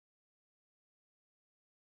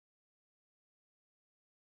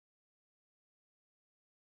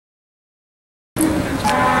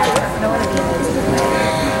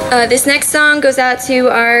This next song goes out to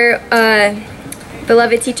our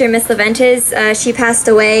beloved teacher, Miss Leventes. She passed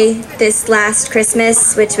away this last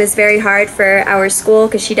Christmas, which was very hard for our school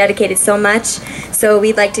because she dedicated so much. So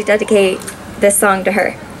we'd like to dedicate this song to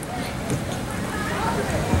her.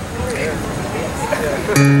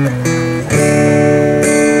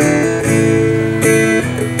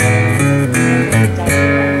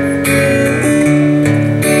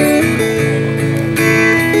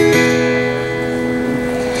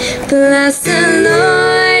 Bless the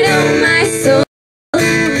Lord, oh my soul,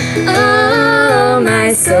 oh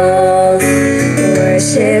my soul,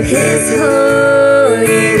 worship His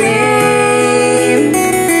holy name,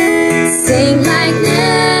 sing like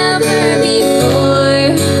never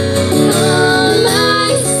before, oh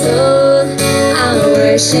my soul, I'll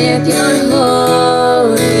worship Your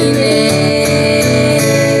holy name.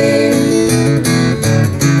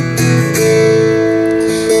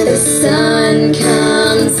 The sun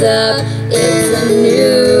comes up, it's a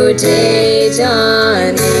new day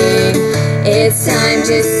dawning. It's time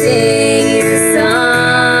to sing Your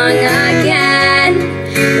song again.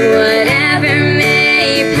 Whatever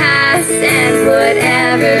may pass and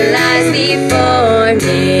whatever lies before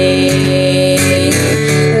me,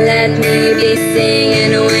 let me be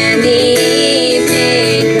singing when the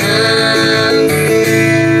evening comes.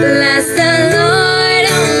 Bless the Lord,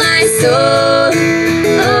 oh my soul,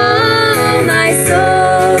 oh my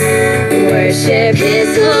soul, worship His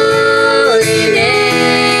holy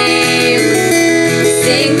name,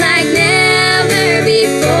 sing like never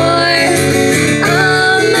before,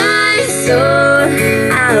 oh my soul,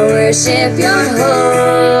 I'll worship Your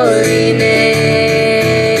holy name.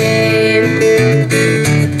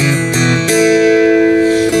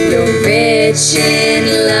 You're rich in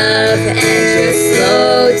love and You're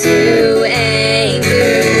slow to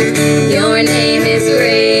anger. Your name is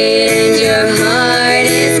great and Your heart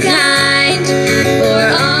is kind. For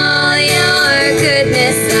all Your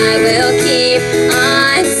goodness I will keep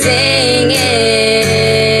on singing.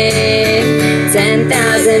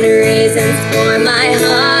 10,000 reasons for my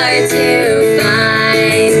heart to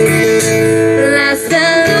find. Bless the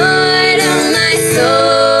Lord, oh my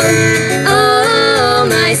soul, oh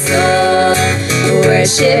my soul,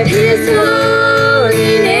 worship His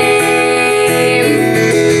holy name,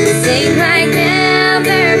 sing like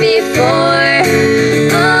never before,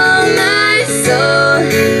 oh my soul,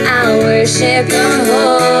 I'll worship Your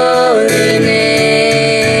holy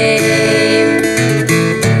name.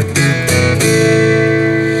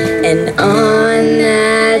 And on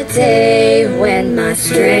that day when my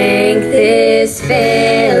strength is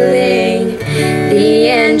failing, the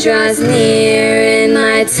end draws near and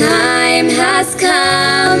my time has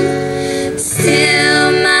come,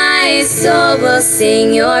 still my soul will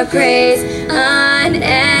sing Your praise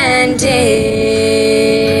unending.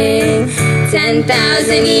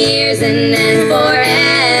 10,000 years and then forevermore.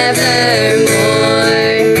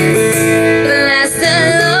 Bless the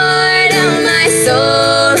Lord, oh my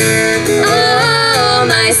soul, oh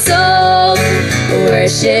my soul,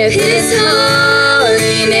 worship His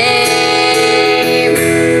holy name,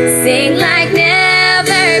 sing like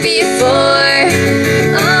never before,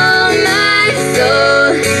 oh my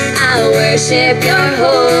soul, I'll worship Your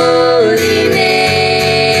holy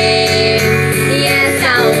name. Yes,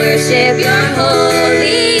 I'll worship Your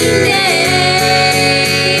holy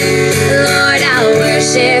name. Lord, I'll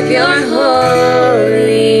worship Your holy name.